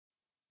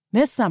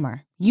This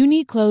summer, you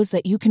need clothes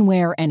that you can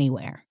wear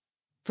anywhere.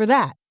 For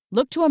that,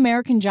 look to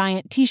American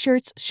Giant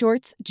t-shirts,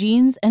 shorts,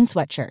 jeans, and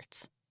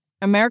sweatshirts.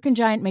 American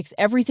Giant makes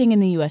everything in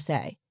the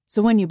USA,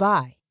 so when you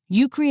buy,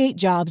 you create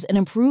jobs and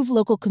improve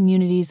local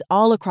communities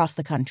all across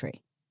the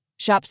country.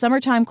 Shop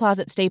summertime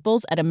closet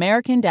staples at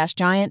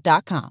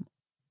american-giant.com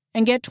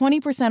and get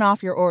 20%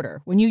 off your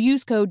order when you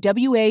use code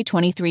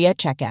WA23 at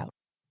checkout.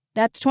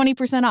 That's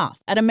 20%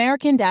 off at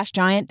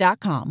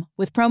american-giant.com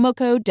with promo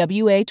code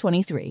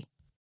WA23.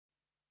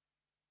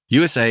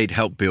 USAID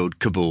helped build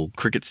Kabul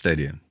Cricket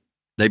Stadium.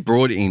 They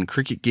brought in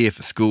cricket gear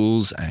for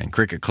schools and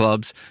cricket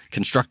clubs,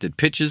 constructed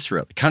pitches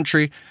throughout the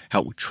country,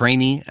 helped with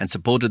training, and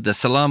supported the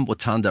Salam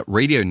Watanda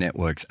radio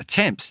network's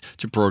attempts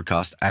to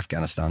broadcast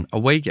Afghanistan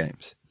away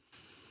games.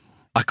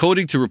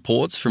 According to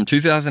reports, from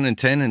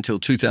 2010 until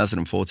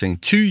 2014,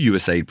 2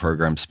 USAID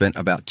programs spent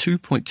about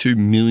 $2.2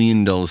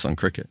 million on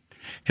cricket.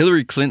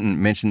 Hillary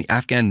Clinton mentioned the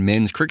Afghan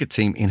men's cricket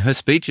team in her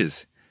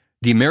speeches.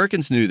 The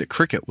Americans knew that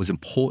cricket was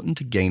important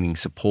to gaining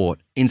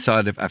support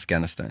inside of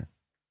Afghanistan.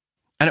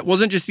 And it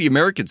wasn't just the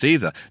Americans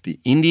either. The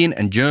Indian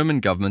and German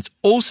governments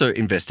also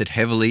invested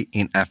heavily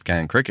in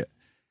Afghan cricket.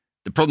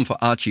 The problem for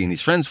Archie and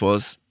his friends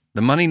was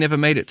the money never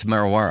made it to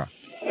Mirwais.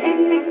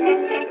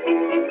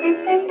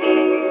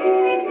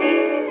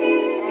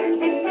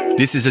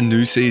 This is a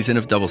new season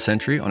of Double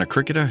Century on a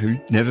cricketer who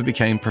never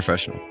became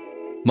professional.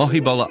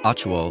 Mohibullah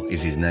Archewal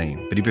is his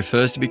name, but he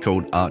prefers to be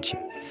called Archie.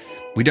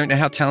 We don't know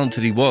how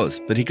talented he was,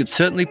 but he could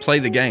certainly play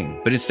the game.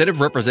 But instead of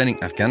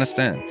representing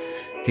Afghanistan,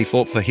 he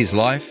fought for his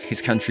life,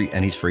 his country,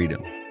 and his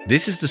freedom.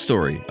 This is the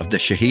story of the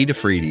Shahid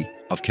Afridi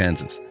of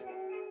Kansas.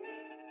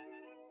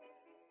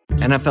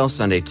 NFL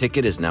Sunday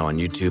Ticket is now on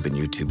YouTube and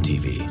YouTube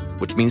TV,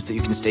 which means that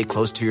you can stay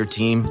close to your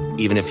team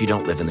even if you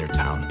don't live in their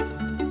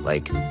town.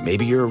 Like,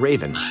 maybe you're a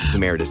Raven who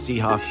married a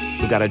Seahawk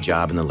who got a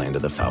job in the land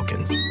of the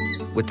Falcons.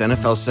 With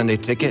NFL Sunday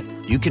Ticket,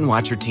 you can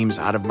watch your team's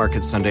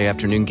out-of-market Sunday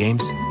afternoon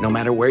games no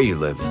matter where you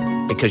live,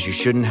 because you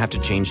shouldn't have to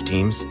change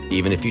teams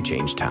even if you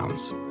change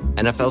towns.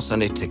 NFL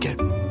Sunday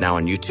Ticket, now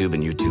on YouTube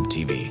and YouTube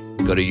TV.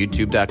 Go to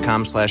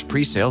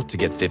youtube.com/presale to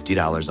get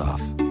 $50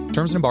 off.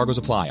 Terms and embargoes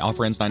apply.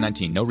 Offer ends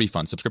 9/19. No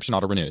refund. Subscription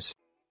auto renews.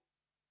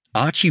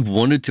 Archie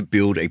wanted to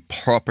build a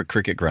proper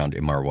cricket ground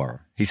in Mirwais.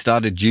 He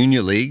started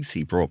junior leagues.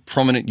 He brought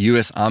prominent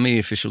US Army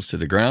officials to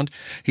the ground.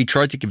 He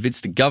tried to convince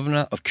the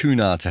governor of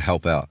Kunar to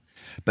help out,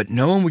 but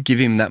no one would give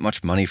him that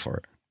much money for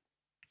it.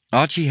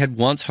 Archie had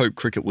once hoped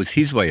cricket was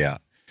his way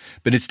out,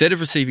 but instead of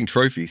receiving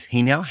trophies,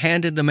 he now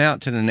handed them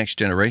out to the next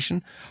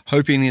generation,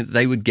 hoping that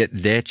they would get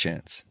their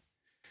chance.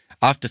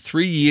 After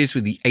 3 years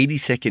with the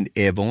 82nd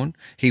Airborne,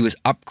 he was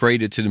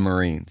upgraded to the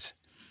Marines.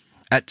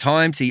 At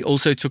times, he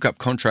also took up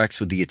contracts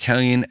with the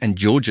Italian and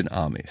Georgian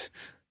armies.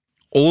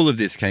 All of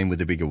this came with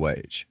a bigger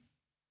wage.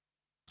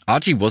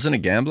 Archie wasn't a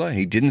gambler,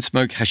 he didn't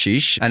smoke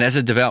hashish, and as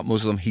a devout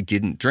Muslim, he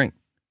didn't drink.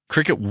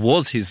 Cricket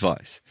was his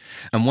vice.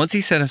 And once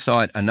he set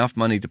aside enough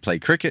money to play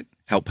cricket,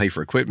 help pay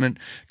for equipment,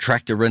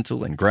 tractor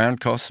rental and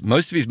ground costs,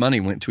 most of his money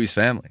went to his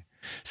family.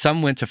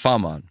 Some went to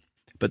Farman,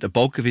 but the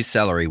bulk of his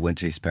salary went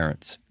to his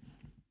parents.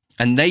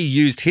 And they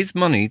used his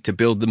money to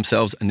build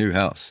themselves a new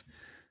house.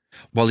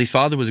 While his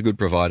father was a good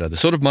provider, the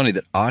sort of money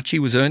that Archie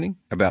was earning,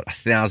 about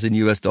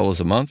 $1,000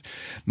 a month,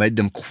 made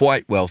them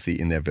quite wealthy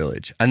in their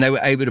village. And they were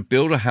able to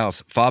build a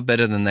house far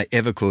better than they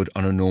ever could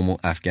on a normal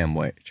Afghan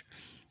wage.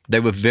 They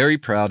were very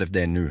proud of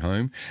their new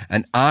home,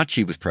 and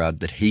Archie was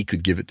proud that he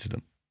could give it to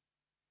them.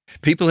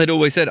 People had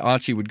always said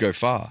Archie would go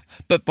far,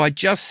 but by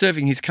just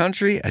serving his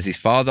country, as his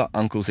father,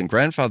 uncles, and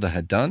grandfather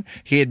had done,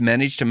 he had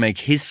managed to make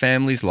his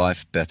family's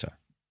life better.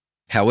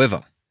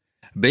 However,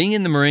 being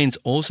in the Marines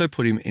also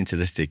put him into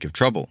the thick of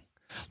trouble.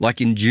 Like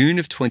in June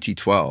of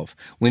 2012,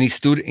 when he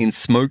stood in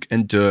smoke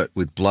and dirt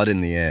with blood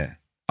in the air.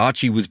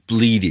 Archie was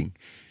bleeding,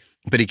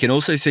 but he can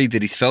also see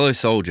that his fellow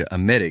soldier, a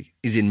medic,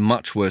 is in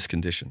much worse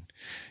condition.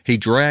 He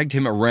dragged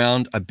him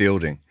around a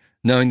building,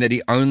 knowing that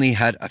he only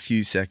had a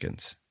few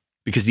seconds,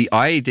 because the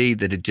IED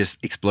that had just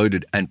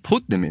exploded and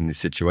put them in this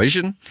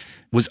situation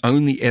was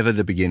only ever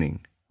the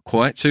beginning.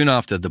 Quite soon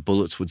after, the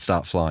bullets would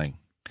start flying.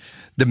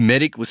 The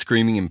medic was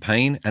screaming in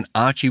pain, and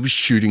Archie was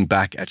shooting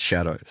back at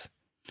shadows.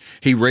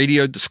 He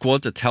radioed the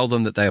squad to tell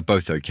them that they are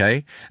both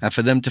okay, and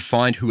for them to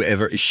find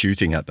whoever is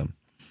shooting at them.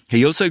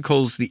 He also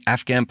calls the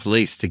Afghan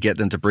police to get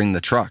them to bring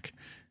the truck,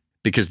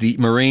 because the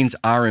Marines'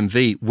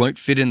 RMV won't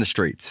fit in the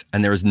streets,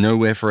 and there is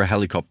nowhere for a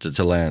helicopter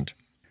to land.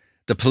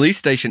 The police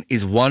station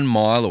is 1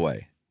 mile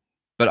away,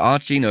 but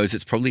Archie knows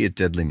it's probably a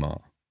deadly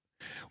mile.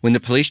 When the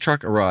police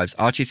truck arrives,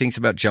 Archie thinks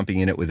about jumping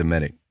in it with a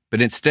medic,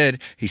 but instead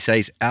he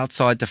stays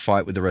outside to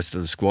fight with the rest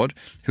of the squad,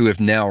 who have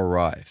now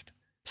arrived.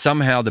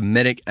 Somehow the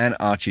medic and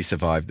Archie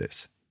survive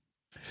this.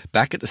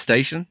 Back at the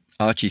station,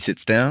 Archie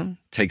sits down,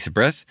 takes a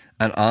breath,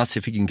 and asks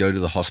if he can go to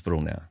the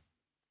hospital now.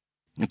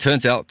 It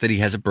turns out that he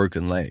has a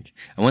broken leg,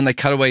 and when they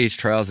cut away his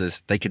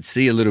trousers, they could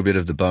see a little bit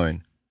of the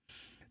bone.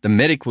 The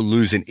medic will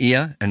lose an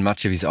ear and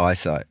much of his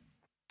eyesight.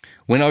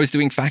 When I was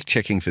doing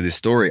fact-checking for this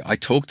story, I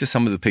talked to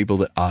some of the people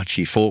that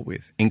Archie fought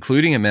with,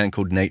 including a man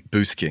called Nate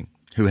Boosking.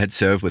 who had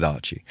served with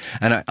Archie,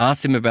 and I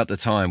asked him about the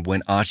time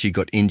when Archie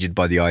got injured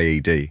by the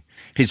IED.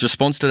 His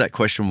response to that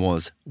question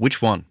was,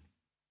 which one?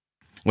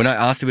 When I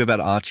asked him about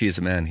Archie as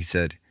a man, he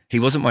said, he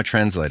wasn't my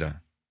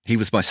translator. He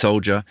was my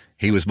soldier.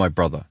 He was my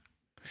brother.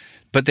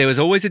 But there was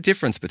always a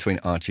difference between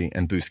Archie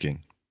and Busking.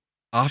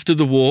 After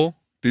the war,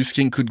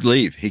 Busking could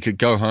leave. He could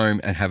go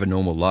home and have a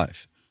normal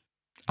life.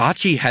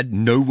 Archie had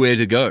nowhere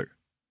to go.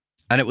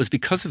 And it was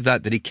because of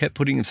that he kept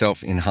putting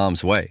himself in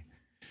harm's way.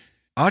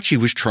 Archie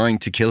was trying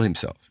to kill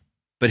himself,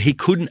 but he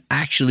couldn't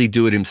actually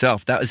do it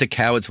himself. That was a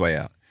coward's way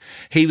out.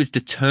 He was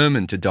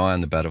determined to die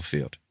on the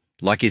battlefield,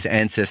 like his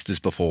ancestors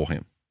before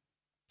him.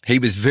 He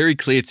was very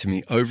clear to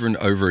me over and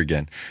over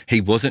again.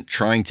 He wasn't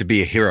trying to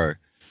be a hero.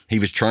 He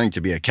was trying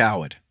to be a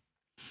coward.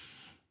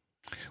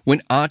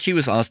 When Archie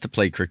was asked to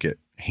play cricket,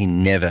 he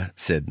never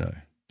said no.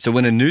 So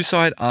when a new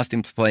side asked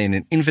him to play in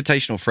an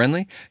invitational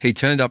friendly, he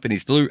turned up in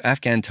his blue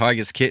Afghan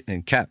Tigers kit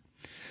and cap.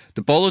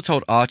 The bowler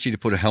told Archie to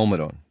put a helmet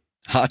on.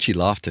 Archie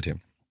laughed at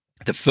him.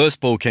 The first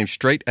ball came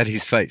straight at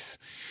his face,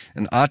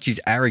 and Archie's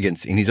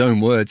arrogance, in his own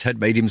words, had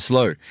made him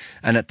slow,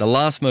 and at the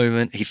last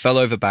moment, he fell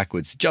over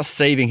backwards, just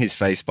saving his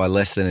face by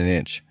less than an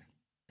inch.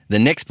 The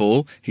next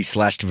ball, he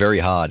slashed very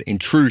hard, in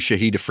true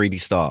Shahid Afridi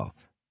style.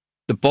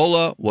 The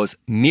bowler was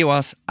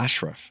Mirwais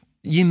Ashraf.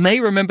 You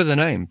may remember the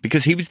name,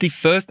 because he was the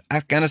first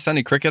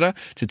Afghanistani cricketer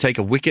to take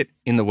a wicket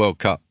in the World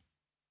Cup.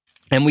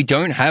 And we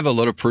don't have a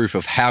lot of proof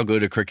of how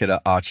good a cricketer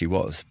Archie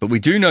was, but we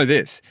do know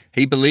this.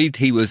 He believed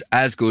he was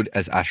as good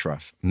as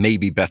Ashraf,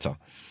 maybe better.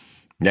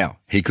 Now,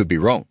 he could be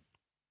wrong,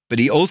 but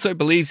he also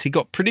believes he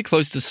got pretty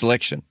close to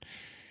selection.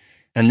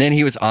 And then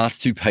he was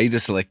asked to pay the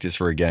selectors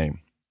for a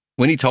game.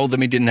 When he told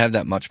them he didn't have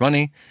that much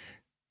money,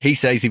 he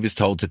says he was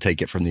told to take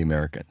it from the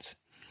Americans.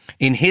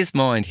 In his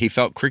mind, he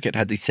felt cricket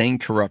had the same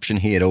corruption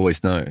he had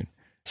always known.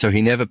 So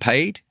he never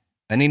paid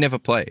and he never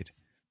played.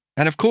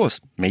 And of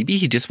course, maybe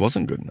he just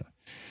wasn't good enough.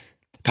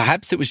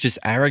 Perhaps it was just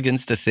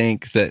arrogance to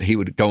think that he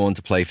would go on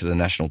to play for the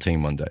national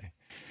team one day.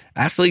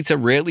 Athletes are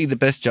rarely the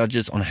best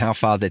judges on how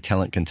far their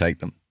talent can take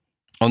them.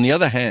 On the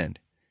other hand,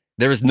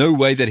 there is no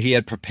way that he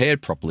had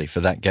prepared properly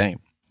for that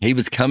game. He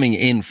was coming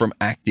in from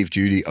active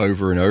duty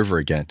over and over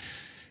again,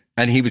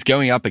 and he was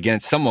going up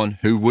against someone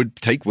who would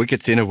take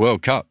wickets in a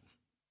World Cup.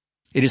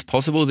 It is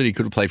possible that he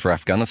could have played for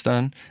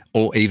Afghanistan,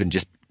 or even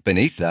just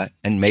beneath that,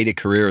 and made a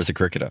career as a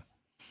cricketer.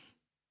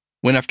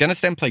 When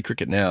Afghanistan play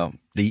cricket now,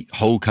 the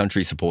whole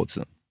country supports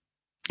them.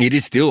 It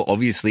is still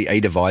obviously a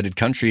divided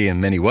country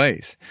in many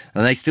ways,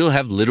 and they still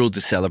have little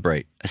to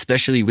celebrate,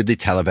 especially with the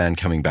Taliban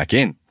coming back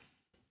in.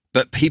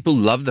 But people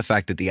love the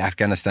fact that the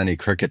Afghanistani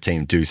cricket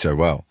team do so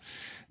well.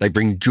 They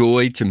bring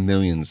joy to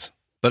millions,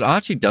 but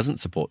Archie doesn't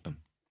support them,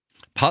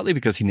 partly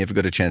because he never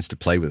got a chance to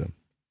play with them.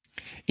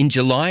 In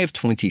July of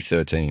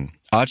 2013,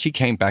 Archie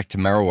came back to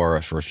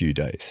Mirwais for a few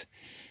days.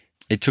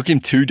 It took him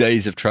 2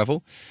 days of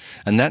travel,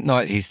 and that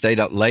night he stayed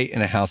up late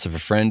in a house of a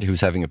friend who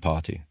was having a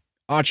party.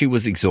 Archie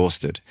was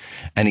exhausted,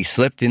 and he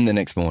slept in the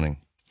next morning.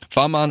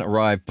 Farman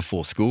arrived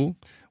before school,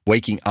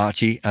 waking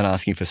Archie and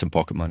asking for some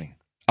pocket money.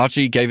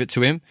 Archie gave it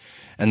to him,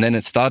 and then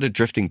it started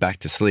drifting back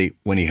to sleep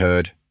when he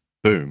heard,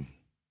 boom.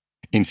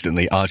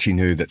 Instantly, Archie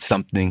knew that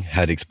something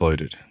had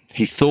exploded.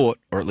 He thought,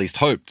 or at least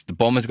hoped, the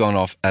bomb had gone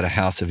off at a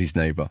house of his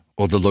neighbour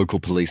or the local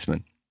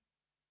policeman.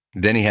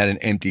 Then he had an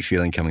empty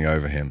feeling coming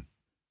over him.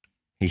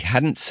 He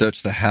hadn't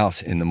searched the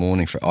house in the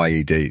morning for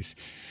IEDs.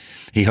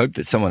 He hoped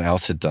that someone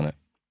else had done it.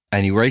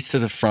 And he raced to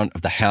the front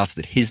of the house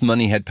that his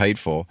money had paid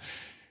for,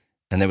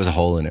 and there was a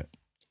hole in it.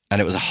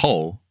 And it was a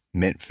hole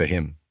meant for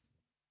him.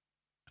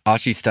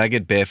 Archie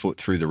staggered barefoot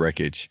through the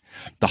wreckage.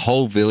 The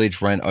whole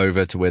village ran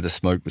over to where the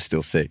smoke was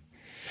still thick.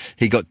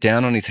 He got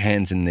down on his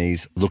hands and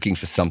knees, looking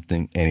for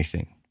something,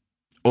 anything.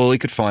 All he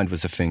could find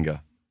was a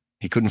finger.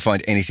 He couldn't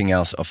find anything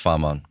else of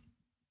Farman.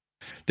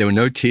 There were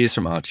no tears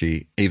from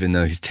Archie, even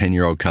though his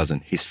 10-year-old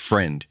cousin, his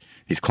friend,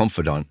 his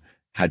confidant,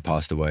 had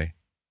passed away.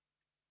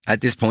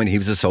 At this point, he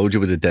was a soldier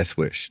with a death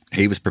wish.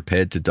 He was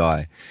prepared to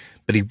die,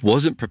 but he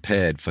wasn't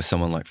prepared for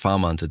someone like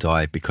Farman to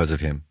die because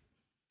of him.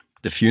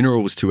 The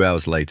funeral was 2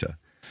 hours later.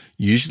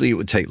 Usually it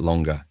would take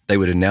longer. They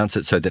would announce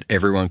it so that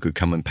everyone could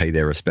come and pay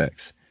their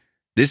respects.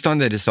 This time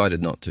they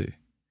decided not to.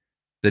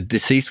 The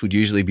deceased would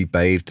usually be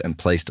bathed and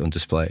placed on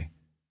display,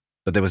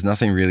 but there was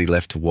nothing really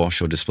left to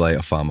wash or display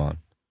of Farman.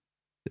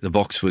 The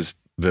box was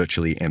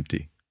virtually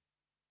empty.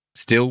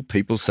 Still,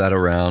 people sat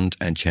around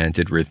and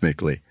chanted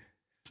rhythmically.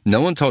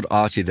 No one told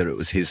Archie that it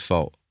was his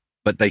fault,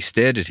 but they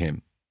stared at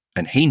him,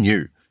 and he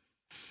knew.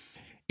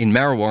 In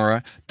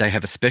Mirwais, they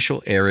have a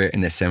special area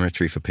in their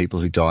cemetery for people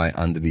who die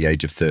under the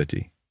age of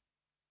 30.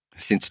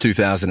 Since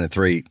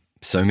 2003,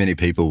 so many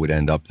people would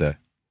end up there.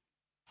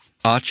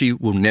 Archie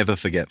will never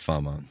forget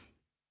Farman.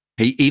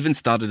 He even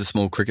started a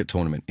small cricket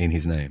tournament in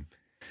his name.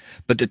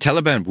 But the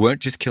Taliban weren't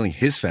just killing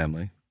his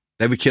family,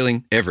 they were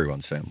killing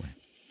everyone's family.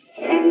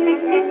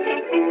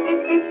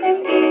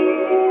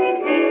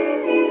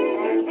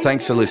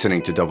 Thanks for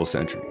listening to Double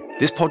Century.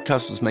 This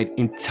podcast was made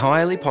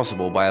entirely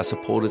possible by our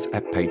supporters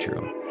at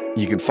Patreon.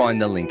 You can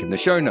find the link in the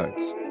show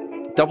notes.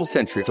 Double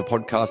Century is a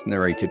podcast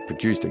narrated,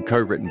 produced and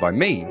co-written by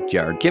me,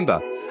 Jared Kimber.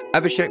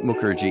 Abhishek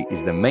Mukherjee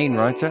is the main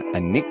writer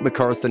and Nick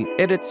McCorriston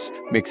edits,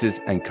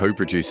 mixes and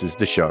co-produces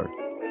the show.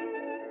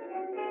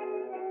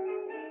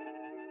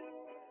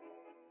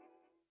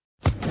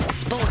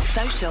 Sports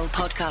Social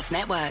Podcast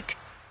Network.